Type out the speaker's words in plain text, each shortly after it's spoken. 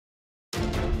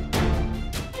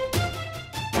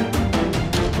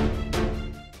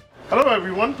Hello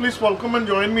everyone, please welcome and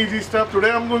join me Easy Step.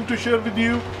 Today I'm going to share with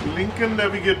you Lincoln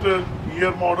Navigator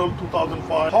year model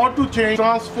 2005. How to change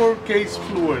transfer case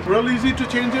fluid. Real easy to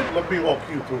change it. Let me walk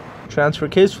you through. Transfer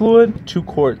case fluid, 2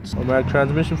 quarts. Automatic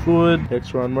transmission fluid,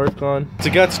 Exron Mercon. To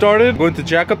get started, I'm going to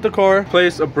jack up the car,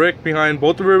 place a brick behind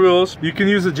both the rear wheels. You can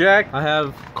use a jack. I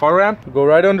have car ramp. Go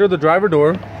right under the driver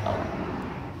door.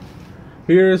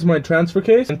 Here is my transfer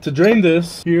case, and to drain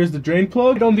this, here's the drain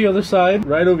plug. On the other side,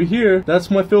 right over here, that's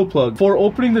my fill plug. For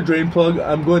opening the drain plug,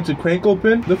 I'm going to crank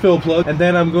open the fill plug, and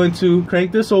then I'm going to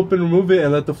crank this open, remove it,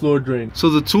 and let the fluid drain. So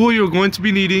the tool you're going to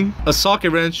be needing, a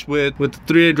socket wrench with the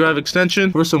 3/8 drive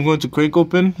extension. First, I'm going to crank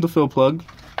open the fill plug.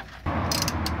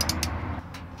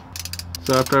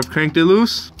 So after I've cranked it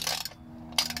loose,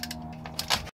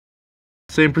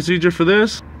 same procedure for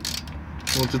this.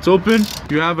 Once it's open,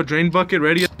 you have a drain bucket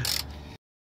ready.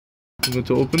 I'm going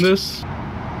to open this,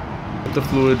 let the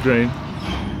fluid drain.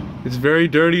 It's very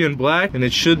dirty and black, and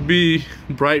it should be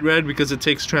bright red because it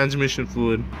takes transmission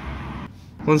fluid.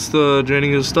 Once the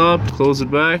draining is stopped, close it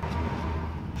back,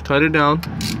 tighten it down,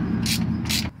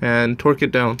 and torque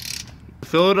it down. To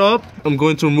fill it up, I'm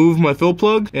going to remove my fill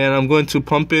plug, and I'm going to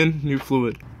pump in new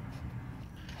fluid.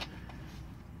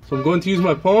 So I'm going to use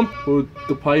my pump, put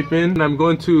the pipe in, and I'm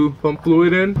going to pump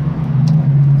fluid in.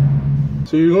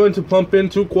 So you're going to pump in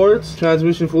 2 quarts,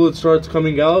 transmission fluid starts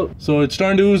coming out. So it's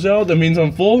starting to ooze out, that means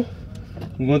I'm full.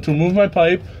 I'm going to remove my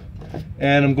pipe,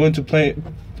 and I'm going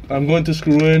to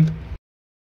screw in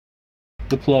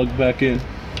the plug back in.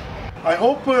 I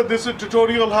hope this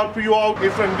tutorial helped you out.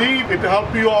 If indeed it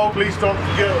helped you out, please don't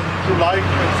forget to like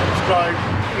and subscribe.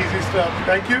 Easy Step.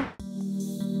 Thank you.